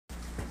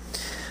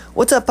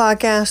What's up,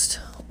 podcast?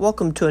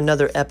 Welcome to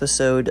another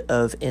episode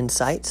of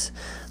Insights.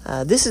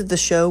 This is the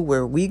show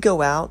where we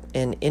go out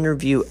and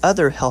interview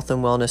other health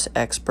and wellness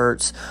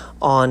experts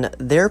on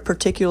their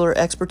particular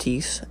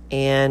expertise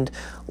and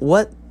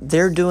what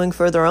they're doing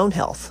for their own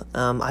health.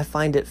 I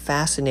find it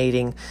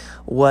fascinating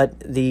what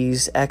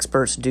these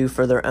experts do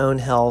for their own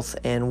health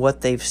and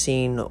what they've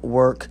seen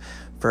work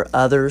for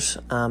others,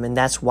 and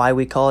that's why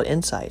we call it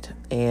Insight.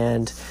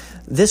 And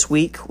this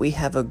week, we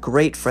have a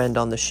great friend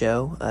on the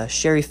show.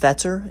 Sherry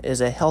Fetzer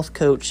is a health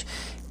coach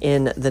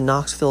in the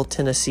Knoxville,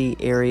 Tennessee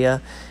area,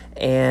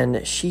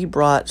 and she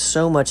brought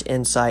so much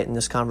insight in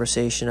this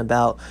conversation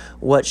about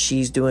what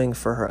she's doing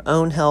for her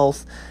own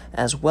health,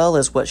 as well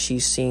as what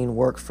she's seen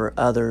work for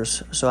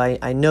others. So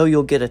I know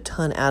you'll get a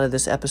ton out of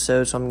this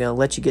episode, so I'm going to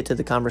let you get to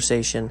the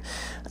conversation.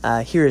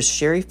 Here is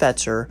Sherry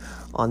Fetzer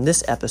on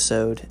this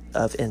episode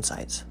of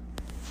Insights.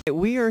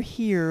 We are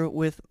here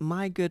with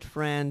my good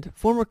friend,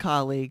 former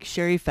colleague,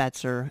 Sherry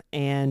Fetzer,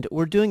 and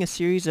we're doing a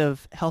series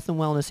of health and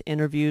wellness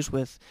interviews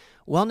with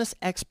wellness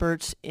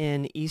experts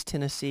in East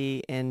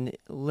Tennessee, and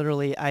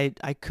literally,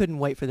 I couldn't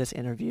wait for this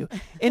interview.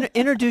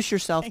 Introduce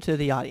yourself to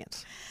the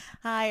audience.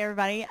 Hi,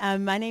 everybody.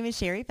 My name is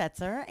Sherry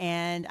Fetzer,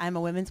 and I'm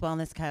a women's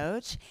wellness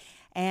coach,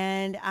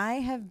 and I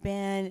have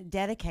been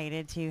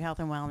dedicated to health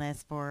and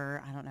wellness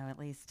for, I don't know, at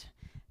least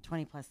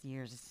 20 plus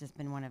years. It's just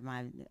been one of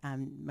my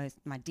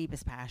my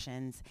deepest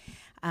passions,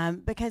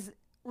 because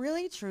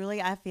really,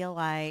 truly, I feel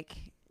like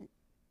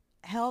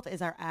health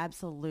is our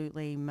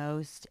absolutely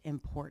most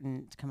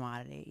important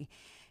commodity.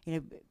 You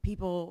know,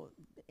 people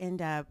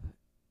end up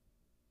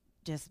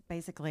just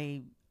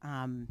basically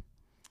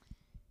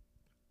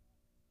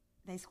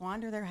they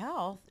squander their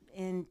health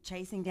in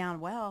chasing down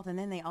wealth, and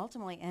then they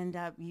ultimately end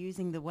up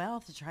using the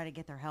wealth to try to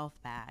get their health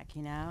back,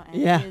 you know?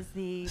 And yeah, it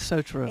is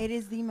so true. It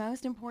is the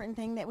most important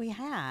thing that we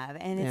have,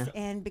 and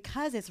and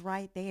because it's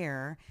right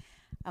there,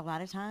 a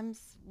lot of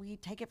times we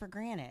take it for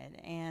granted,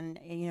 and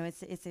you know,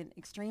 it's an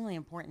extremely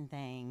important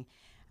thing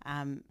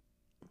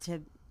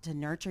to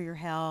nurture your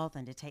health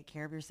and to take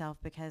care of yourself,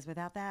 because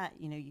without that,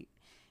 you know,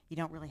 you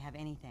don't really have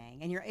anything,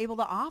 and you're able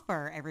to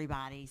offer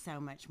everybody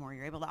so much more.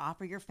 You're able to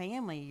offer your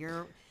family,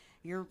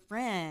 your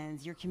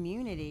friends, your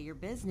community, your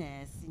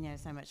business, you know,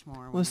 so much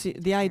more. Well, see,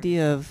 the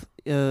idea of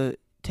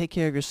take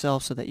care of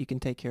yourself so that you can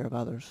take care of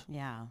others.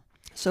 Yeah.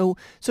 So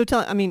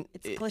tell, I mean,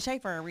 it's cliche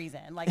for a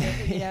reason. Like,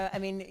 you know, I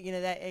mean, you know,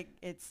 that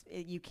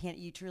you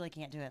truly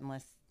can't do it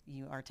unless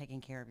you are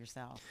taking care of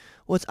yourself.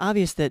 Well, it's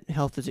obvious that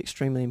health is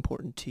extremely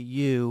important to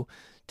you.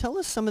 Tell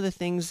us some of the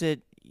things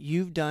that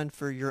you've done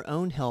for your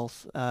own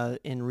health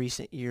in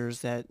recent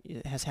years that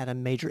has had a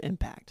major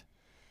impact.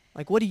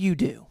 Like, what do you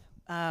do?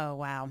 Oh,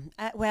 wow.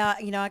 Well,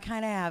 you know, I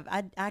kind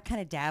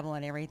of dabble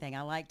in everything.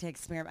 I like to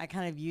experiment. I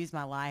kind of use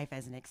my life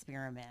as an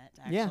experiment,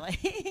 actually.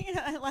 Yeah. You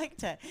know,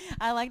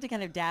 I like to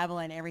kind of dabble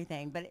in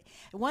everything. But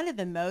one of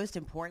the most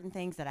important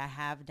things that I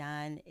have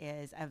done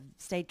is I've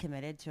stayed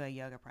committed to a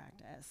yoga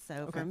practice.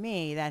 So for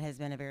me, that has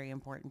been a very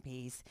important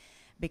piece,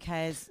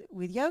 because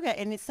with yoga,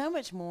 and it's so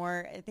much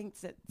more, I think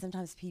that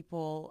sometimes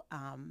people,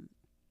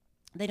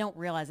 they don't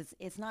realize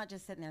it's not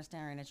just sitting there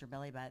staring at your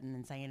belly button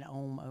and saying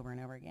Om over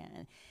and over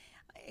again.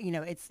 You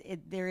know,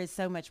 there is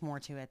so much more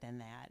to it than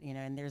that, you know,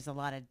 and there's a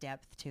lot of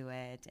depth to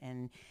it.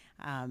 And,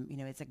 you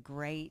know, it's a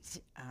great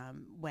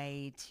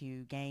way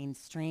to gain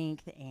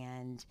strength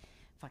and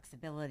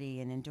flexibility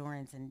and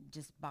endurance and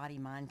just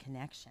body-mind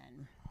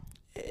connection.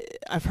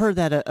 I've heard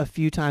that a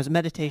few times.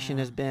 Meditation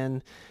has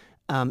been,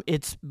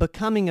 it's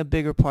becoming a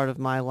bigger part of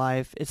my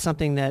life. It's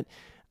something that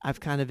I've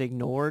kind of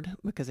ignored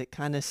because it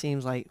kind of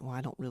seems like, well,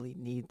 I don't really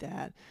need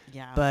that.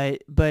 Yeah.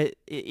 But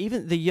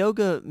even the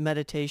yoga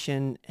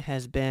meditation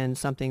has been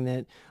something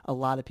that a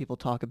lot of people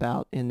talk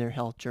about in their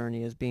health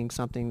journey as being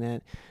something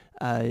that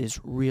is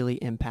really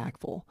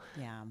impactful.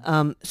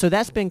 Yeah. So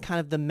that's been kind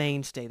of the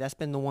mainstay. That's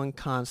been the one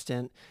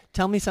constant.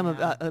 Tell me some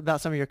about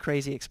some of your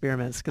crazy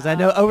experiments, because I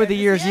know over the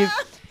years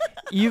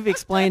you've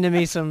explained to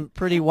me some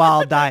pretty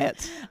wild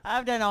diets.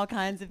 I've done all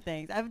kinds of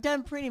things. I've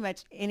done pretty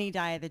much any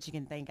diet that you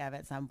can think of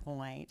at some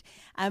point.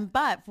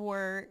 But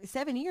for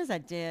 7 years, I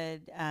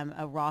did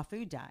a raw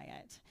food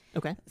diet.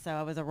 Okay. So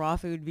I was a raw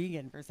food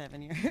vegan for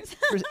 7 years.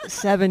 For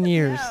 7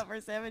 years? Yeah,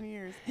 for 7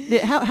 years.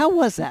 How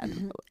was that?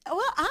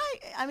 Well,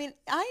 I mean,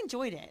 I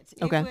enjoyed it.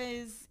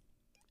 Okay.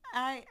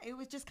 It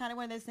was just kind of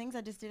one of those things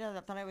I just did. I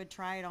thought I would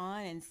try it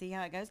on and see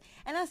how it goes.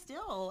 And I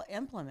still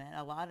implement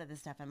a lot of the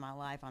stuff in my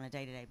life on a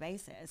day-to-day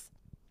basis.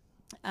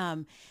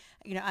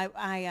 You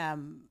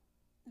know,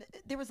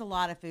 there was a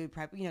lot of food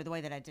prep, you know, the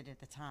way that I did it at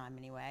the time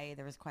anyway.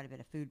 There was quite a bit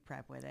of food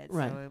prep with it.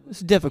 Right. So it's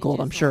difficult,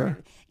 I'm sure.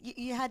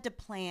 You had to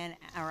plan,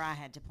 or I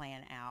had to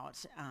plan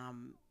out,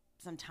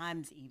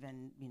 sometimes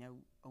even, you know,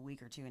 a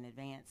week or two in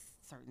advance,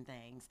 certain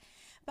things.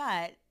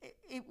 But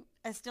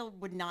I still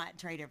would not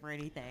trade it for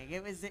anything.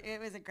 It was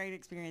a great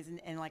experience.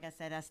 And like I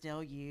said, I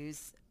still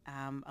use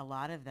a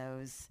lot of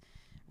those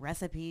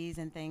recipes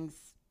and things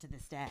to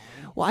this day.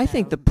 Well, I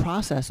think the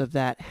process of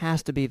that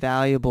has to be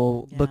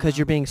valuable because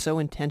you're being so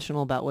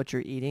intentional about what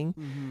you're eating.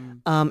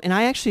 Mm-hmm. And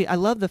I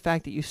love the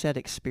fact that you said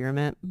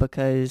experiment,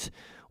 because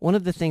one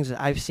of the things that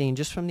I've seen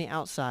just from the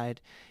outside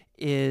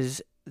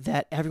is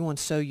that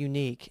everyone's so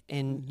unique,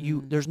 and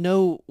there's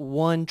no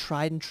one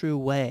tried and true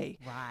way.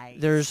 Right.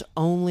 There's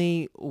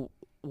only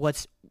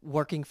what's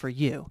working for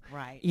you.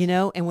 Right.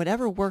 And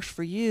whatever works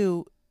for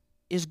you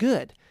is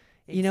good.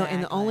 Exactly.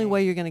 And the only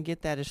way you're going to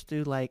get that is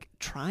through like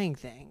trying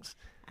things.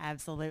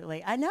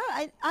 Absolutely. I know.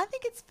 I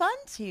think it's fun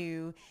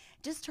to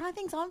just try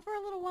things on for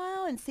a little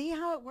while and see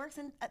how it works.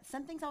 And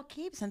some things I'll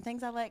keep, some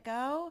things I let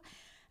go.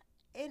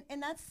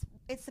 And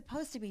it's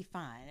supposed to be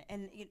fun.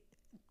 And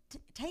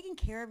taking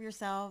care of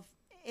yourself,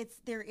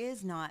 there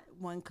is not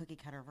one cookie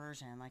cutter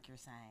version, like you're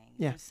saying.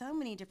 Yeah. There's so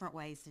many different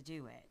ways to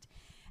do it.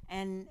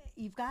 And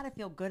you've got to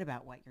feel good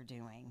about what you're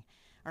doing,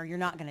 or you're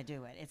not going to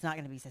do it. It's not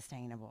going to be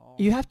sustainable.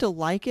 You have to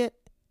like it,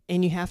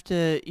 and you have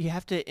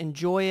to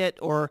enjoy it,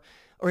 or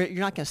you're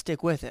not going to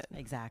stick with it.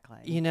 Exactly.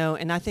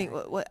 And I think,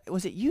 what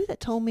was it you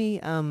that told me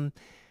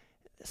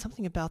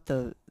something about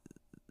the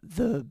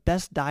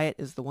best diet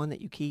is the one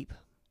that you keep?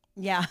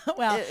 Yeah,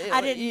 well,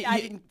 I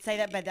didn't say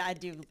that, but I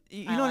do.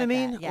 You know what I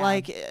mean? Yeah.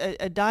 Like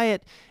a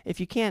diet, if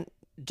you can't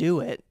do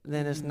it,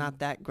 then it's not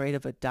that great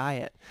of a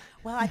diet.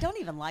 Well, I don't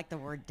even like the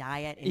word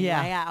diet anyway.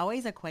 Yeah. I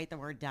always equate the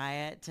word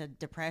diet to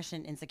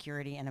depression,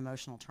 insecurity, and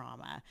emotional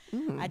trauma.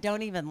 I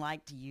don't even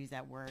like to use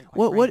that word.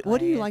 What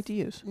do you like to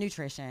use?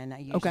 Nutrition. I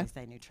usually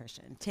say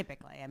nutrition,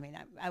 typically. I mean,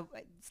 I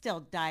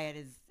still diet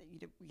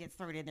gets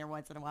thrown in there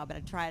once in a while, but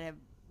I try to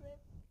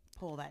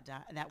pull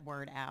that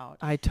word out.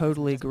 I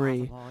totally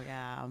agree.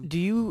 Yeah. Do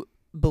you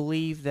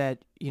believe that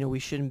we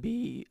shouldn't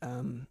be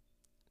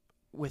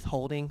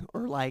withholding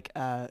or like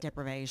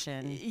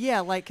deprivation? Yeah,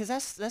 like because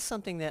that's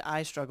something that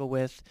I struggle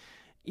with.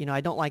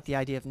 I don't like the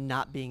idea of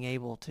not being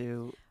able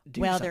to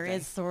do well, something. there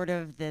is sort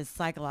of this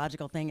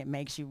psychological thing. It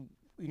makes you,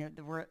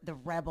 the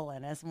rebel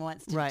in us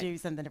wants to do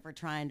something if we're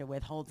trying to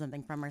withhold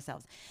something from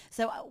ourselves.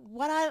 So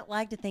what I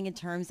like to think in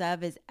terms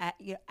of is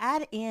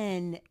add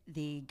in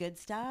the good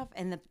stuff,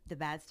 and the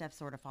bad stuff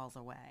sort of falls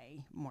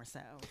away more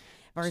so,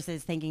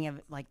 versus thinking of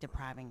like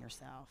depriving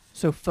yourself.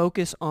 So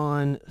focus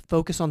on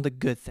the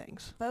good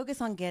things.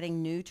 Focus on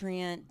getting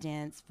nutrient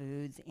dense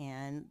foods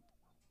in,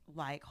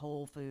 like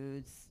whole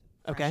foods,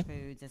 fresh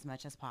foods as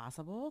much as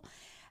possible.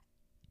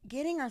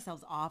 Getting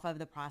ourselves off of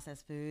the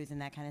processed foods and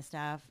that kind of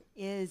stuff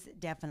is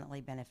definitely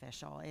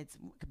beneficial. It's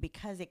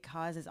because it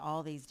causes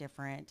all these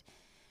different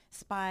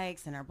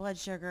spikes in our blood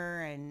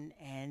sugar and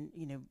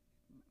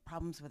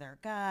problems with our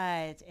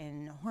gut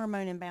and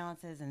hormone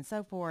imbalances and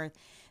so forth.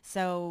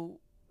 So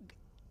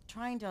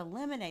trying to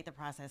eliminate the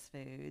processed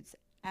foods,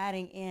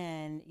 adding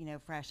in,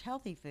 fresh,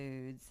 healthy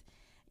foods,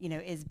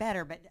 is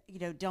better, but,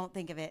 don't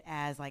think of it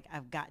as like,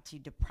 I've got to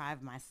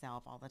deprive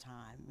myself all the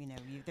time.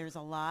 There's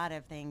a lot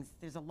of things,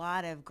 there's a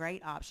lot of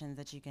great options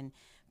that you can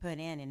put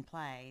in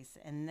place.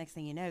 And the next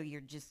thing you know,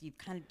 you've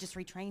kind of just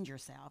retrained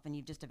yourself, and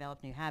you've just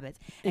developed new habits.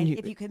 And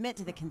if you commit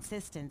to the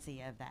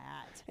consistency of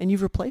that. And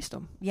you've replaced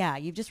them. Yeah,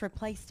 you've just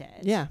replaced it.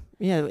 Yeah.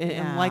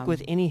 And like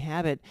with any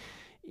habit,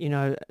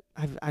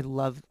 I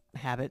love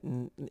habit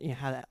and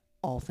how that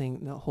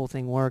the whole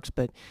thing works,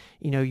 but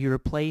you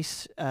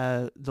replace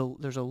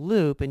there's a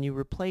loop, and you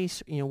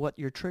replace what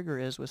your trigger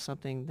is with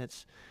something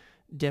that's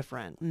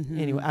different.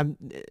 Anyway,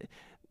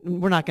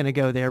 we're not going to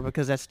go there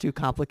because that's too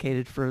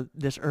complicated for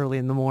this early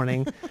in the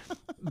morning.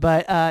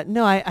 But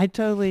no, I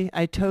totally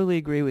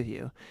agree with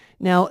you.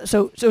 Now,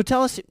 so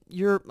tell us,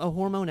 you're a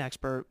hormone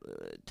expert.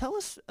 Tell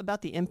us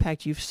about the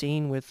impact you've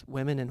seen with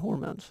women and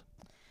hormones.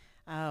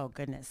 Oh,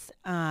 goodness.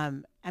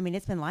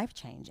 It's been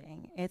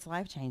life-changing. It's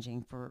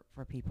life-changing for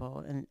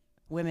people and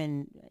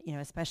women,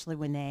 especially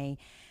when they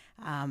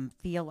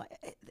feel like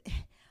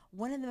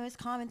one of the most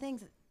common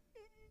things,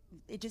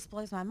 it just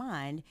blows my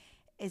mind,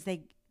 is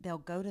they'll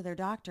go to their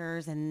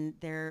doctors, and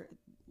they're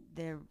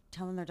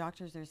telling their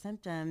doctors their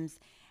symptoms,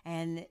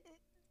 and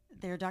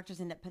their doctors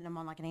end up putting them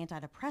on like an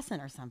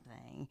antidepressant or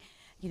something,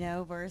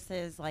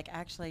 versus like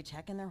actually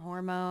checking their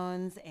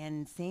hormones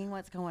and seeing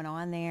what's going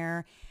on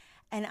there.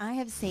 And I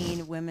have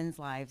seen women's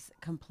lives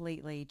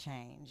completely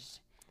changed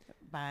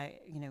by,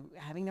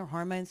 having their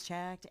hormones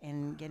checked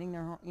and getting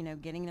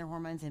their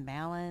hormones in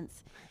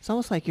balance. It's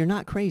almost like you're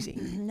not crazy.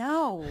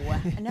 No.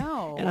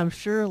 And I'm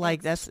sure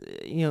like that's,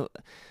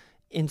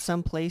 in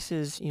some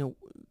places,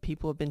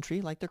 people have been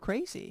treated like they're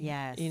crazy.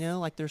 Yes.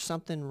 Like there's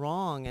something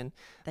wrong, and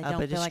they don't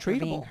but feel it's like treatable. they're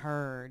being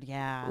heard.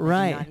 Yeah.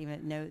 Right.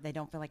 They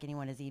don't feel like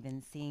anyone is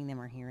even seeing them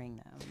or hearing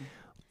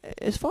them.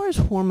 As far as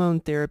hormone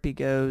therapy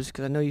goes,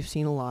 because I know you've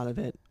seen a lot of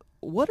it,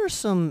 what are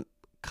some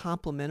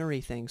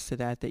complementary things to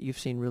that you've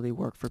seen really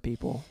work for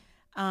people?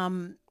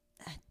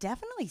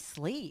 Definitely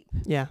sleep.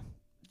 Yeah.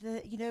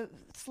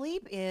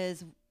 Sleep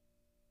is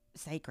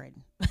sacred.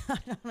 I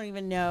don't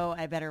even know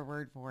a better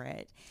word for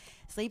it.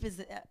 Sleep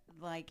is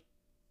like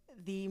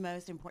the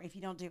most important. If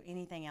you don't do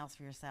anything else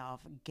for yourself,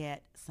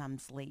 get some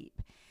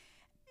sleep.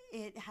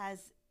 It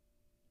has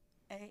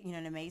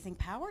an amazing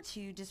power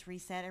to just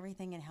reset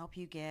everything and help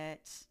you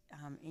get,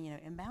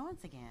 in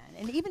balance again.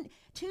 And even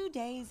 2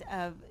 days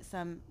of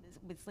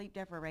with sleep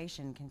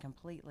deprivation can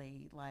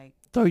completely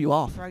throw you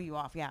off.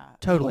 Yeah.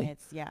 Totally. I mean,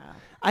 yeah.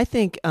 I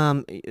think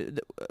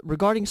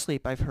regarding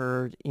sleep, I've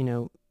heard,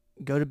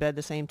 go to bed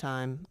the same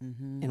time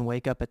and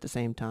wake up at the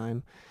same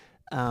time.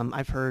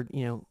 I've heard,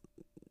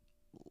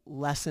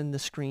 lessen the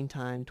screen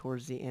time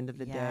towards the end of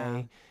the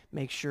day.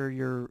 Make sure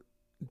your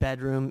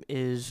bedroom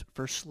is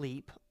for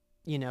sleep,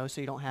 so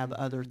you don't have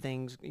other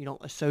things. You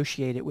don't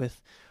associate it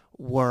with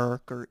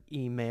work or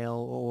email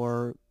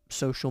or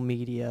social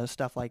media,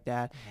 stuff like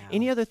that. Yeah.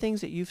 Any other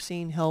things that you've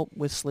seen help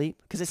with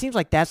sleep? Because it seems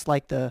like that's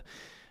like the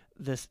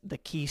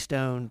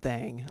keystone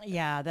thing.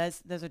 Yeah,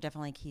 those are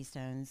definitely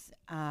keystones.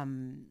 Yeah,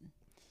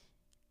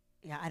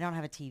 I don't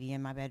have a TV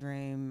in my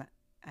bedroom.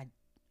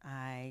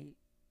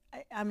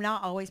 I'm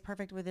not always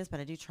perfect with this, but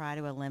I do try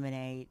to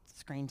eliminate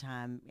screen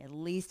time at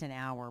least an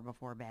hour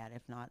before bed,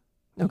 if not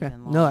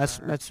even longer. No,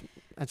 that's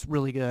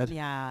really good.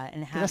 Yeah,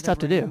 and have that's the tough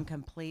to do. room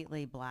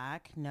completely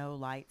black, no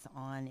lights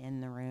on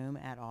in the room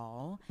at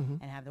all,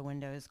 and have the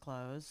windows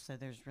closed. So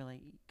because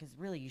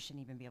really you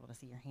shouldn't even be able to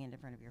see your hand in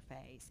front of your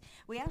face.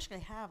 We actually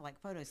have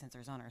like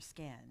photosensors on our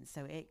skin,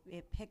 so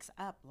it picks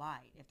up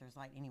light if there's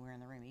light anywhere in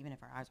the room, even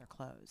if our eyes are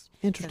closed.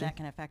 Interesting. So that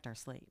can affect our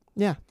sleep.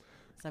 Yeah.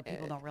 So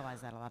people don't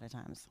realize that a lot of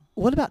times.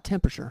 What about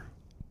temperature?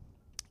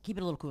 Keep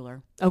it a little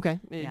cooler. Okay.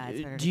 Yeah, it's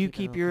better to do you keep it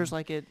keep yours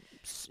like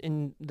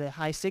in the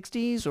high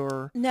 60s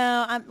or?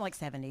 No, I'm like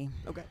 70.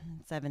 Okay.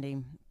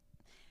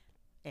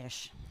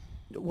 70-ish.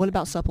 What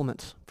about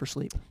supplements for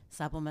sleep?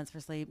 Supplements for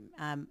sleep.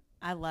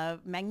 I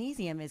love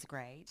magnesium is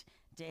great.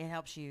 It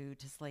helps you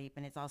to sleep,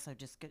 and it's also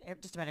just good.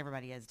 Just about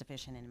everybody is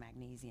deficient in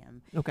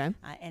magnesium. Okay.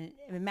 And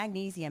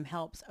magnesium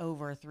helps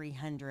over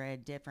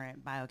 300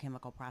 different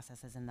biochemical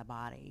processes in the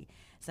body.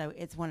 So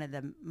it's one of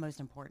the most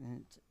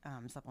important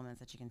supplements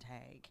that you can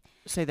take.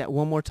 Say that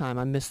one more time.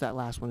 I missed that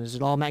last one. Is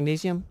it all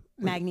magnesium?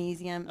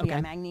 Magnesium. Okay.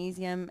 Yeah,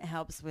 magnesium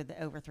helps with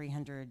over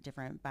 300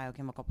 different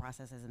biochemical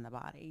processes in the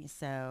body.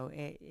 So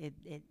it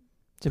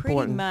pretty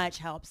important. much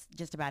helps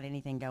just about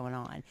anything going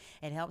on.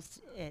 It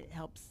helps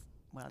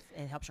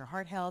your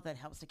heart health. It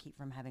helps to keep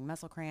from having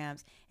muscle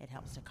cramps. It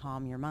helps to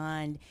calm your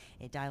mind.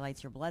 It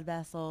dilates your blood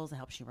vessels. It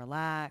helps you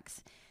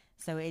relax.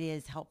 So it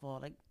is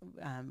helpful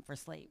for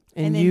sleep.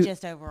 And then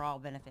just overall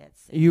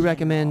benefits. You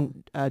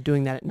recommend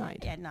doing that at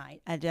night? At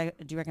night. I do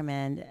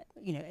recommend,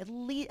 at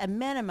least a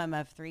minimum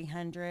of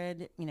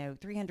 300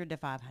 to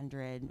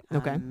 500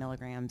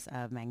 milligrams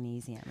of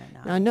magnesium at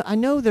night. Now, I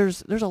know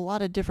there's a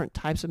lot of different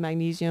types of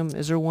magnesium.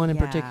 Is there one in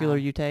particular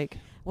you take?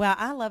 Well,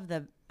 I love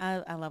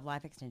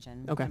Life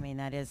Extension. Okay. I mean,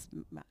 that is,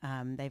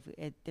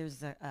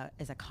 there's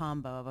a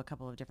combo of a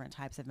couple of different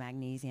types of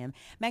magnesium.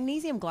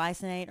 Magnesium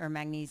glycinate or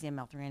magnesium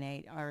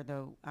L-threonate are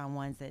the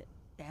ones that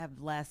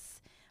have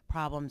less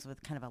problems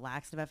with kind of a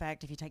laxative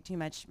effect. If you take too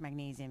much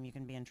magnesium, you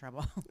can be in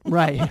trouble.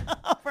 Right.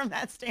 From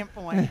that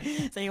standpoint.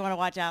 So you want to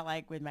watch out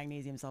like with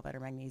magnesium sulfate or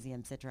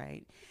magnesium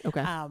citrate.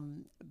 Okay.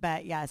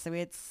 But yeah, so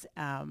it's,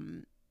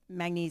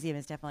 magnesium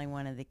is definitely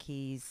one of the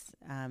keys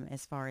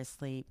as far as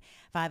sleep.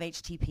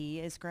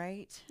 5-HTP is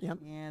great. Yep.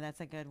 Yeah, that's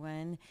a good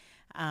one.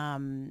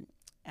 And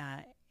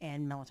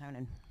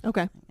melatonin.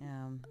 Okay.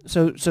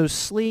 So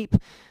sleep,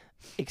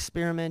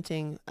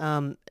 experimenting.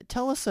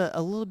 Tell us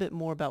a little bit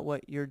more about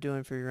what you're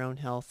doing for your own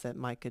health that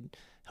could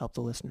help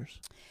the listeners.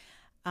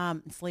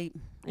 Sleep.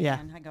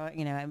 Yeah. Again, I go.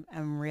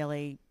 I'm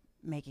really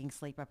making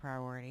sleep a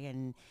priority,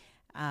 and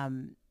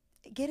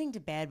getting to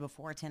bed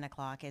before 10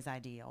 o'clock is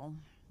ideal.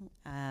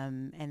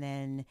 And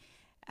then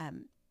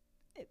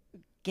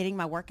getting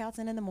my workouts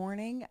in the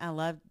morning. I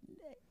love.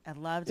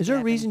 Is there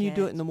a reason you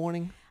do it in the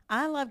morning?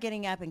 I love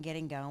getting up and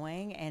getting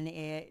going, and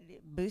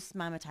it boosts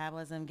my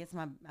metabolism.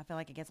 I feel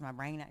like it gets my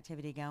brain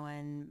activity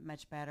going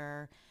much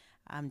better.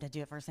 To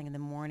do it first thing in the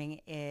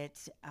morning,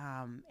 it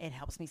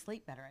helps me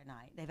sleep better at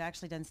night. They've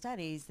actually done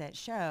studies that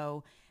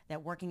show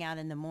that working out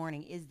in the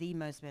morning is the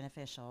most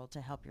beneficial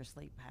to help your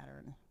sleep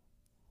pattern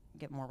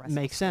get more restful.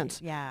 Makes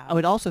sense. Yeah. I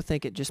would also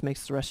think it just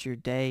makes the rest of your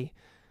day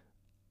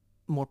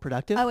more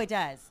productive. Oh, it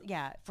does.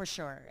 Yeah, for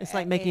sure. It's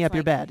like making up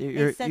your bed.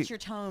 It sets your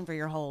tone for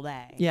your whole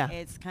day. Yeah.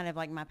 It's kind of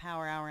like my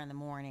power hour in the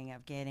morning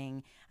of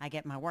I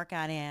get my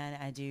workout in.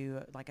 I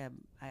do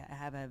I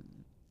have a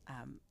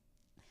kind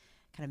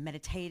of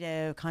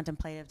meditative,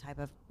 contemplative type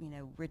of,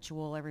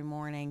 ritual every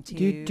morning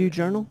too. Do you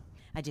journal?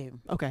 I do.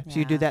 Okay, Yeah, so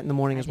you do that in the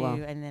morning as well.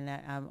 And then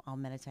I'll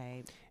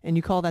meditate. And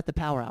you call that the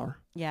power hour.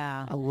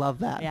 Yeah. I love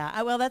that.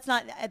 Yeah. Well,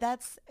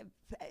 that's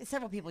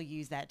several people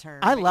use that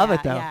term. I love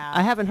it though. Yeah.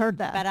 I haven't heard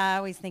that. But I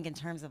always think in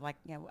terms of I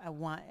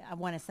want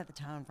to set the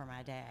tone for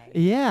my day.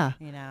 Yeah.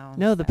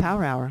 No, the so,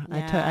 power hour.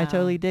 Yeah. I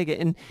totally dig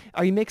it. And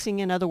are you mixing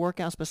in other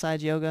workouts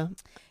besides yoga?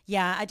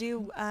 Yeah, I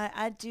do.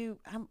 I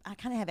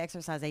kind of have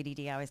exercise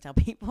ADD. I always tell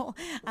people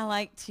I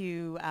like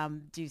to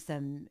do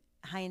some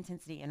high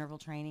intensity interval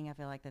training. I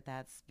feel like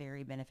that's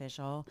very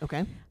beneficial.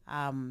 Okay.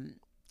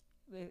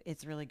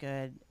 It's really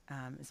good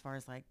as far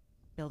as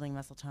building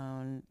muscle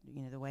tone.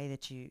 The way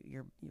that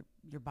your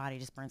body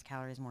just burns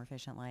calories more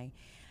efficiently.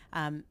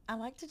 I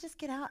like to just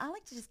get out. I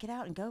like to just get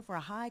out and go for a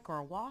hike or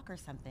a walk or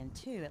something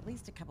too, at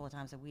least a couple of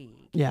times a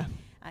week. Yeah.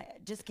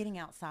 Just getting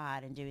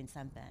outside and doing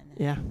something.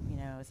 Yeah.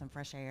 Some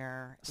fresh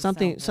air.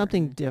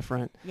 Something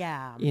different.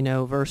 Yeah.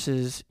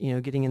 Versus,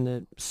 getting in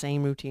the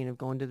same routine of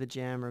going to the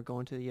gym or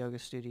going to the yoga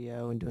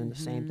studio and doing the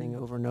same thing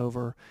over and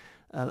over.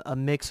 A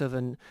mix of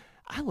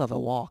I love a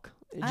walk.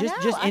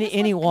 Just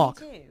any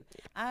walk. Me too.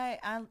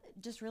 I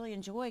just really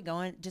enjoy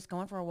going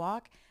for a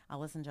walk. I'll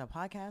listen to a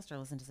podcast or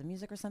listen to some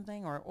music or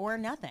something or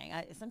nothing.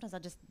 Sometimes I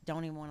just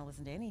don't even want to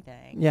listen to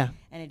anything. Yeah.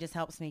 And it just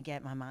helps me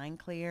get my mind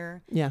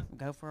clear. Yeah.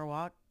 Go for a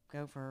walk.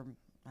 Go for,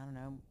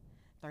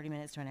 30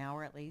 minutes to an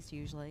hour at least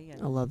usually.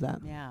 And I love that.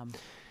 Yeah.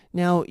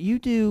 Now, you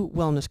do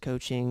wellness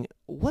coaching.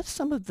 What's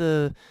some of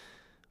the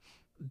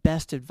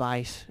best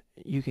advice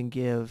you can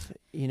give?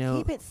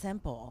 Keep it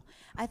simple.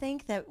 I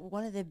think that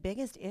one of the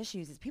biggest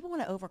issues is people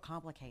want to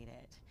overcomplicate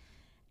it.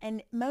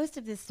 And most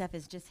of this stuff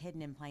is just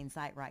hidden in plain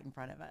sight right in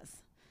front of us.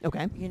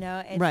 Okay.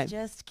 It's right.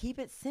 Just keep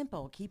it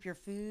simple. Keep your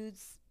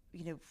foods,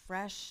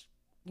 fresh,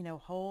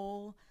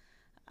 whole,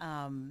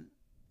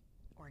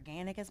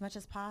 organic as much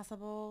as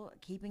possible.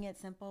 Keeping it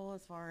simple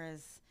as far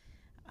as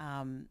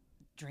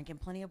drinking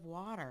plenty of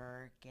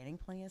water, getting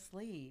plenty of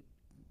sleep.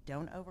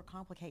 Don't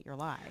overcomplicate your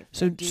life.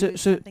 So do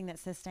something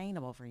that's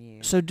sustainable for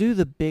you. So do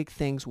the big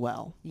things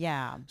well.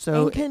 Yeah.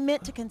 So and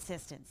commit to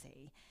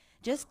consistency.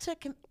 Just to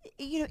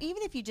even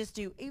if you just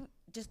do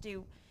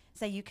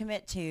say you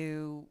commit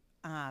to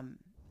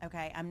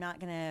okay, I'm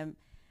not gonna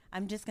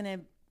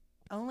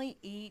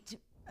eat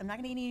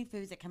any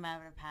foods that come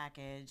out of a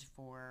package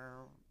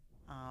for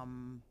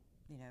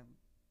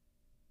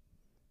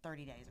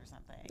 30 days or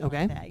something.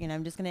 Okay. Like that.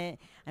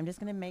 I'm just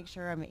gonna make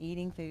sure I'm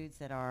eating foods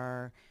that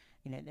are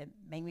that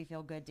make me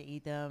feel good to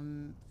eat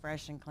them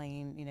fresh and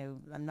clean.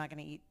 I'm not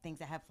going to eat things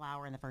that have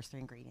flour in the first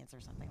 3 ingredients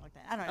or something like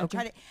that. I don't know.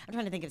 Okay. I'm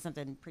trying to think of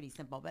something pretty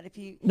simple. But it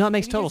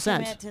makes total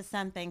sense. Commit to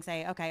something,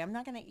 say, okay, I'm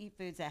not going to eat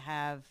foods that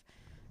have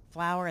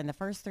flour in the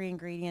first 3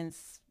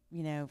 ingredients,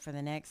 for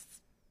the next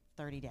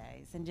 30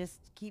 days, and just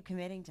keep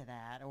committing to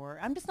that. Or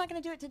I'm just not going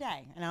to do it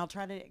today, and I'll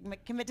try to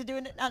commit to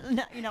doing it.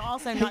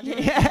 Also not doing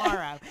it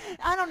tomorrow.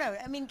 I don't know.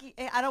 I mean,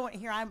 I don't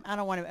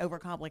want to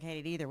overcomplicate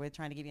it either with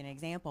trying to give you an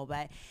example,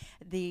 but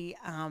the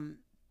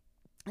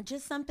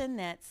just something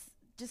that's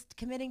just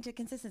committing to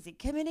consistency,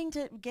 committing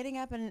to getting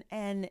up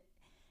and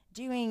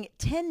doing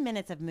 10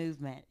 minutes of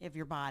movement of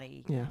your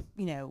body.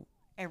 Yeah.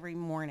 Every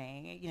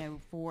morning,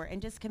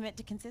 and just commit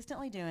to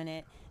consistently doing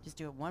it. Just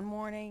do it one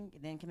morning,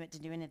 then commit to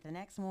doing it the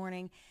next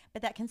morning.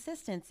 But that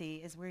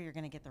consistency is where you're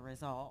going to get the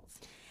results.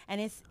 And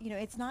it's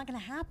not going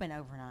to happen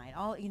overnight.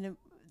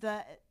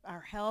 Our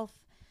health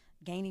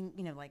gaining,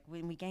 like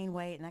when we gain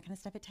weight and that kind of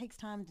stuff, it takes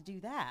time to do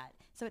that.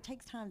 So it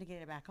takes time to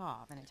get it back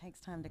off, and it takes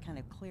time to kind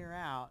of clear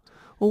out.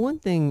 Well, one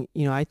thing,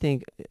 I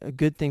think a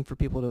good thing for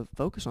people to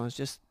focus on is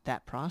just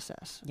that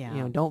process.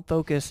 Yeah. Don't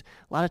focus.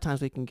 A lot of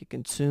times we can get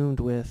consumed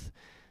with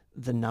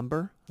the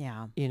number.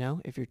 Yeah.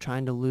 If you're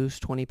trying to lose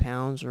 20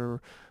 pounds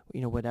or,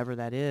 whatever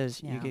that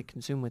is, you get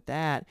consumed with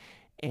that.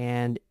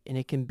 And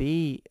it can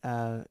be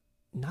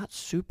not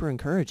super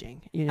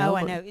encouraging. Oh,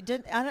 I know.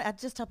 I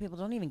just tell people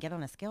don't even get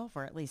on a scale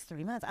for at least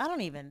 3 months.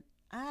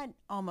 I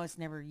almost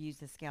never use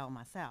the scale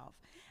myself.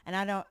 And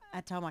I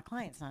tell my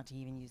clients not to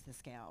even use the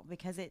scale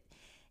because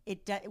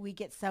we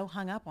get so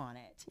hung up on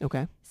it.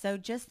 Okay. So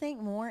just think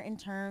more in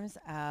terms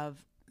of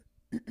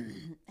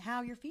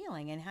how you're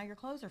feeling and how your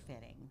clothes are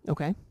fitting.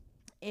 Okay.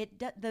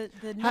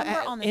 The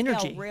number on the energy.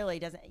 scale really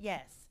doesn't.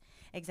 Yes,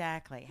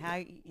 exactly.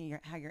 How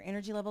your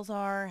energy levels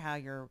are, how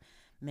your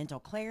mental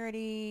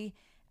clarity.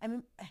 I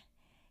mean,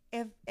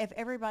 if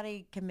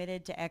everybody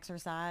committed to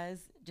exercise,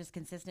 just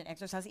consistent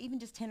exercise, even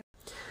just 10.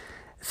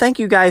 Thank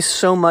you guys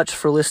so much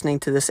for listening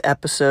to this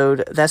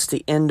episode. That's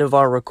the end of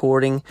our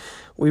recording.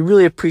 We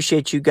really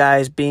appreciate you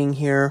guys being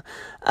here.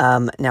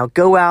 Now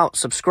go out,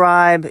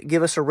 subscribe,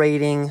 give us a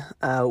rating.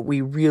 We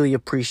really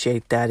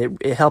appreciate that.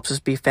 It helps us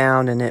be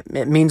found, and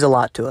it means a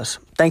lot to us.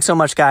 Thanks so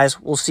much,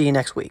 guys. We'll see you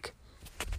next week.